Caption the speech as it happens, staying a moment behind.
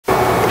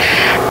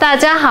大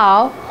家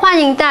好，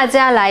欢迎大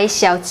家来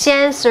小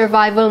千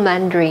Survival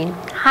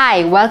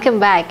Mandarin。Hi, welcome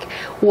back.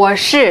 我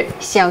是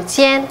小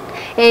千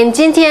 ，and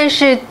今天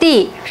是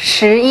第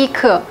11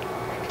课。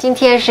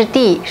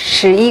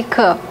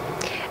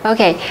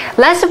Okay,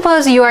 let's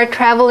suppose you are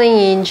traveling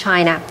in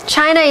China.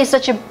 China is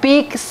such a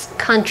big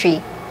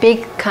country,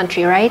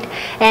 right?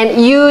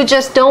 And you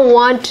just don't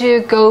want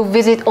to go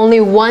visit only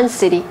one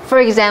city. For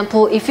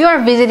example, if you are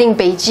visiting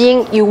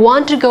Beijing, you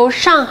want to go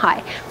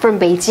Shanghai from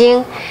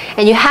Beijing,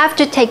 and you have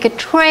to take a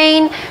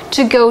train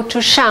to go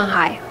to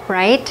Shanghai,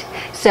 right?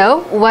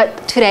 So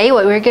today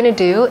what we're going to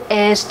do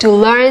is to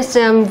learn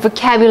some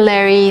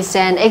vocabularies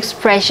and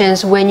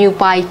expressions when you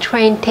buy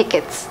train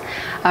tickets.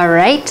 All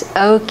right?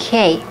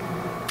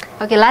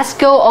 Okay, let's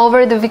go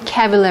over the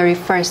vocabulary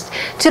first.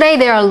 Today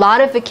there are a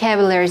lot of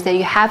vocabularies that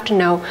you have to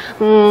know.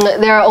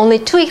 There are only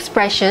 2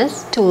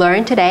 expressions to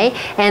learn today,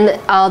 and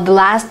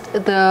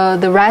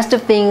the rest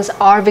of things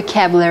are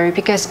vocabulary,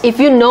 because if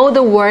you know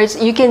the words,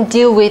 you can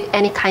deal with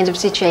any kinds of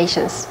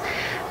situations.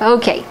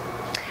 Okay,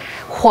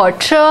 火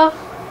车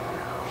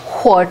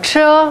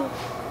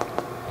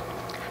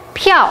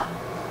票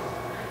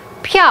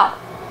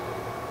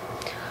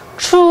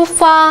出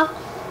发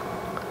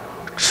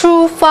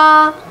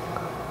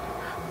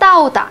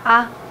到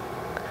达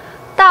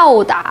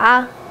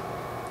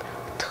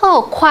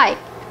特快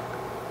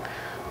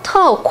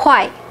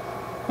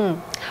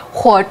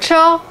火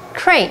车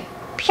train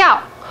票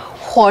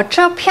火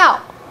车票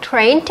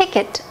train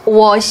ticket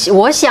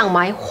我想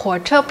买火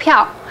车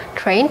票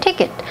train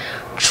ticket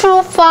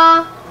出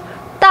发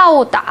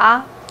到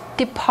达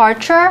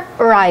departure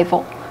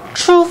arrival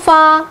出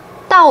发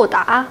到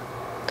达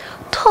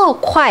特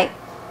快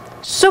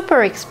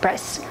super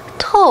express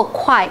特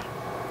快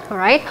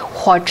Alright,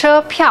 火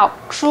车票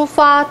出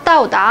发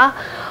到达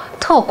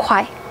特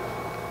快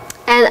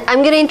And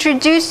I'm going to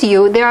introduce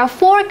you. There are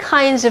 4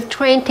 kinds of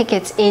train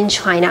tickets in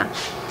China.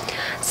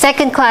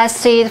 Second class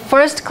seat,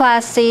 first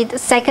class seat,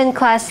 second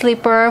class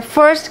sleeper,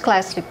 first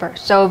class sleeper.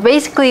 So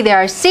basically there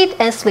are seat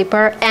and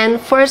sleeper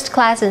and first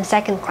class and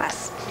second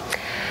class.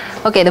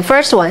 Okay, the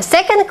first one,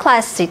 second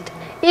class seat,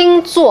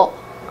 硬座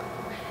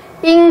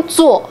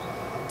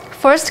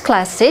First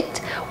class seat,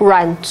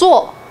 软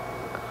座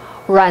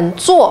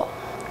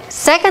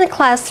Second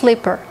class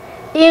sleeper,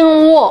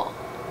 硬卧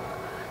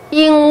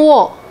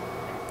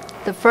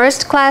The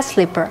first class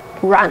sleeper,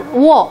 软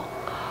卧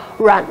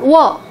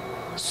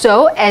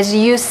So as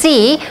you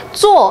see,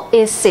 坐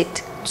is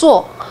seat,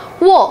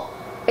 卧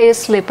is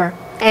sleeper,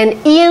 and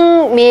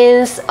硬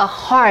means a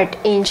hard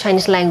in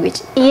Chinese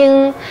language.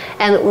 硬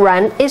and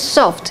软 is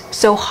soft.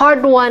 So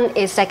hard one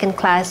is second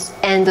class,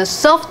 and the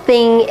soft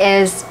thing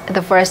is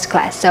the first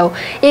class. So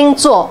硬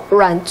座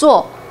软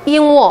座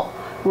硬卧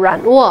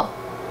软卧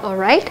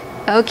Alright?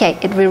 Okay,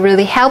 it will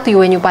really help you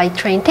when you buy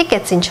train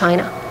tickets in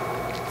China.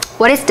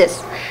 What is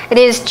this? It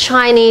is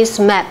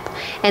Chinese map.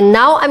 And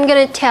now I'm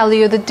going to tell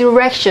you the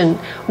direction,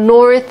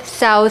 north,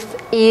 south,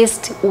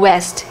 east,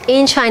 west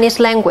in Chinese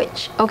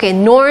language. Okay,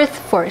 north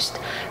first.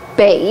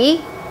 北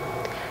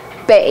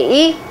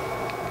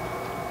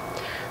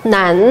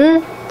南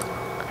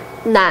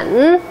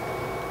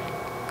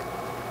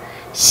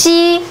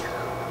西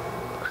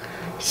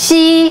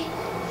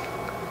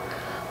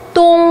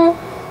东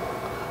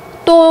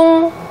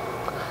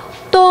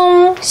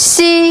东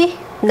西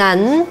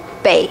南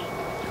北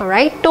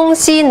Alright, 东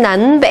西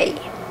南北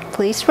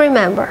Please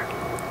remember.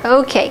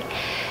 Okay,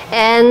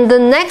 and the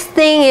next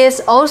thing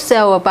is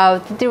also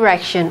about the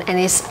direction, and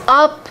it's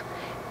up,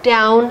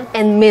 down,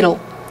 and middle.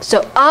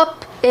 So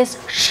up is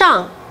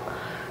上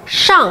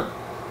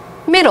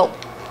middle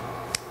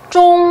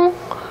中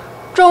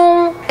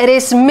it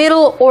is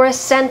middle or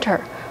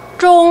center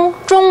中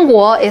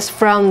国 is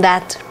from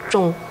that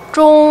中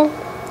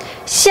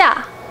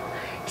下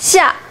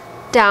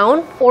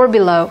down or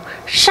below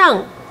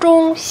上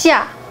中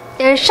下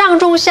And 上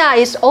中下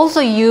is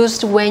also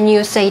used when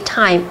you say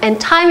time, and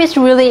time is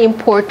really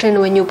important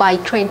when you buy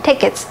train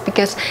tickets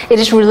because it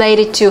is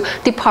related to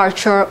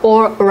departure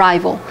or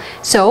arrival.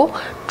 So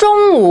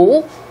中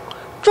午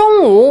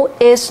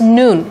is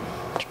noon.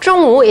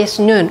 中午 is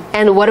noon.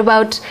 And what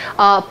about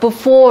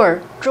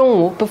before 中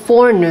午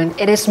before noon?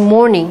 It is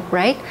morning,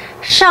 right?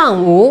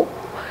 上午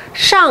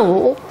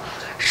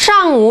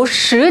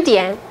10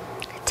点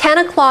 10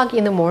 o'clock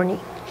in the morning.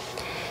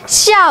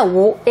 下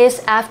午 is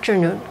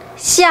afternoon.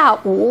 下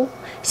午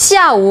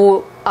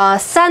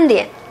3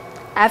点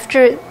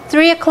after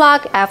 3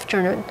 o'clock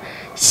afternoon.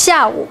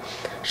 下午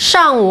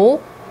上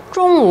午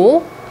中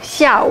午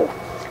下午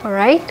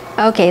Alright?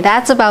 Okay,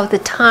 that's about the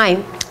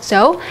time.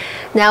 So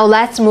now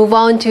let's move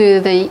on to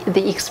the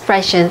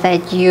expressions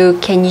that you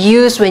can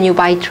use when you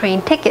buy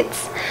train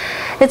tickets.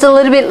 It's a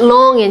little bit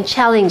long and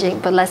challenging,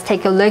 but let's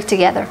take a look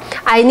together.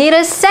 I need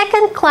a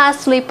second class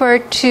sleeper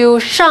to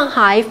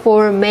Shanghai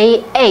for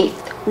May 8th.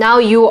 Now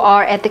you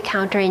are at the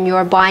counter and you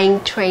are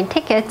buying train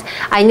tickets.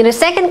 I need a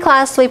second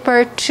class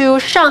sleeper to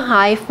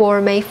Shanghai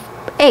for May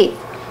 8th.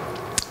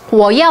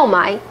 我要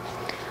买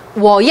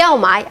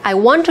I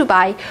want to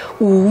buy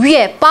 5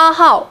月8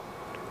号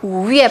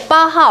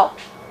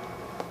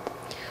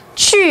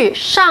去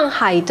上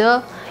海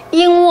的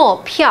英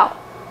卧票。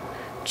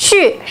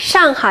去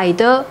上海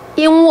的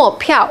英卧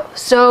票。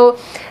So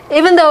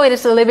even though it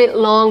is a little bit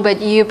long, but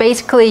you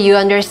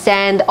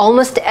understand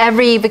almost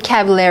every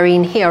vocabulary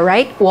in here,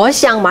 right? 我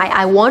想买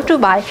I want to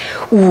buy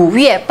 5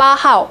月8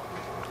号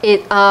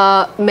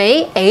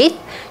May 8th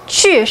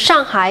去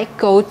上海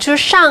go to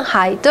上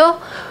海的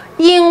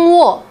英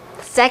卧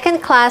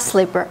second class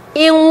sleeper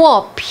英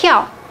卧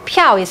票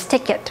票 is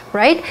ticket,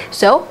 right?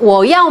 So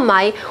我要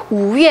买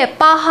5月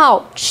8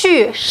号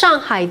去上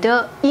海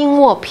的英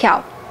卧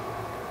票。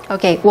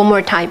Okay, one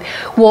more time.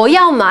 我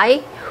要买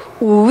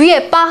5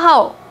月8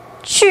号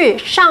去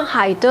上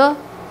海的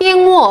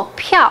英卧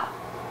票。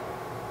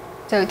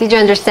So, did you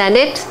understand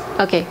it?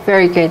 Okay,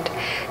 very good.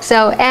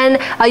 So, and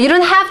you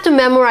don't have to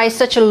memorize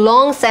such a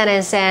long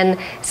sentence and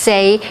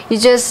say,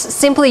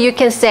 you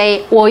can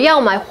say 我要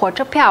买火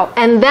车票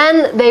and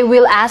then they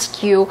will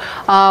ask you,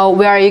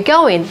 where are you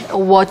going?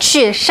 我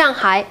去上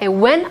海 and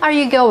when are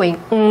you going?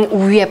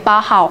 5月8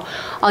号。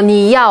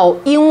你要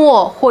英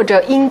卧或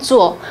者英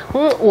座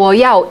我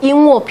要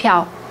英卧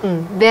票。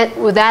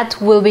That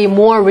will be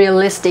more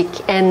realistic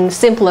and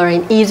simpler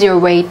and easier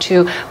way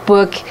to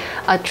book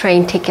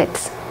train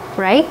tickets.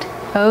 Right?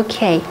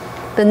 Okay.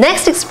 The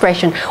next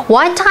expression.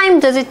 What time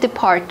does it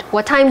depart?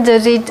 What time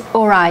does it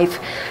arrive?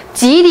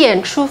 几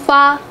点出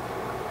发？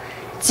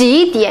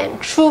几点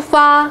出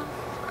发？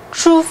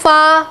出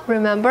发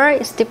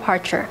remember is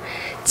departure.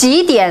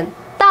 几点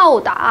到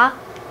达？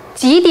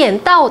几点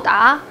到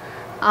达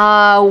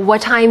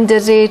？What time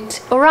does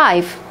it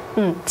arrive?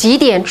 几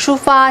点出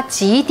发？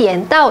几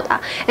点到达？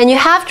 And you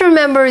have to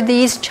remember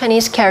these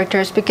Chinese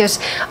characters because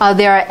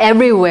they are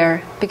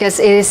everywhere.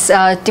 Because it is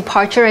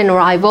departure and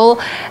arrival.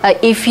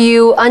 If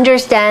you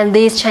understand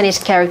these Chinese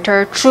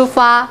characters, 出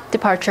发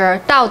departure,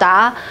 到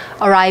达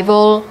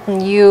arrival,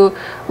 you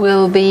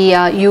will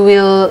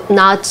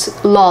not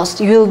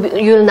lost. You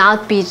will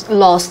not be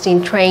lost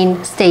in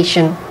train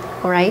station.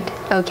 All right?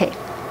 Okay.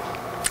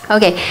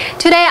 Okay.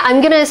 Today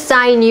I'm gonna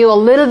assign you a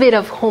little bit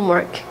of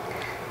homework.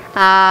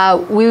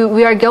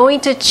 We are going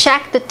to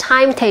check the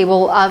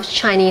timetable of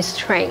Chinese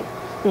train.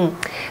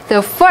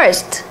 So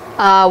first,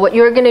 what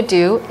you're going to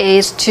do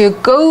is to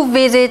go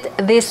visit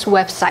this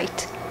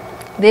website.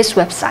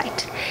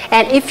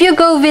 And if you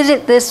go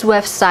visit this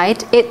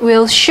website, it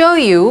will show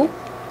you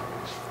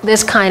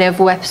this kind of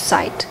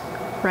website,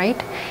 right?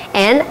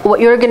 And what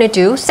you're going to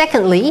do,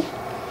 secondly,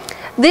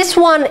 this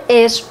one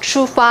is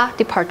出发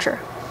departure.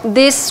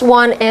 This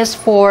one is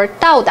for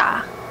到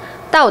达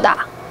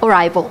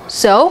arrival.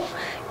 So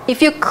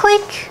if you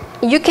click,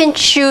 you can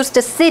choose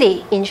the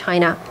city in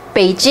China,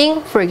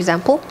 Beijing, for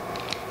example.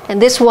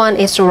 And this one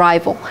is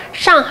arrival,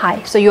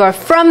 Shanghai. So you are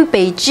from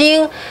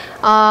Beijing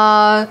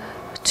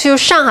to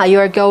Shanghai. You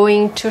are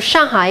going to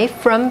Shanghai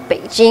from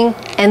Beijing.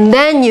 And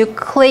then you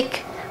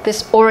click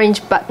this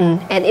orange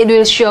button and it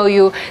will show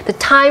you the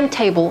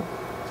timetable,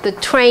 the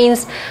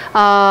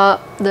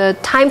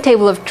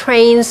timetable of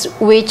trains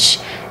which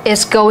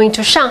is going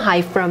to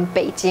Shanghai from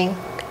Beijing.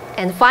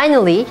 And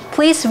finally,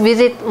 please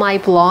visit my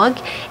blog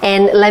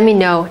and let me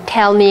know.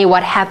 Tell me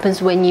what happens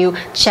when you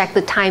check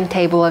the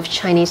timetable of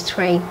Chinese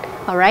train.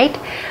 Alright?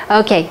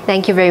 Okay,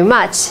 thank you very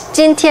much.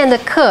 今天的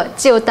课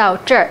就到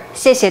这儿，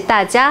谢谢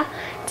大家，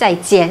再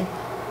见。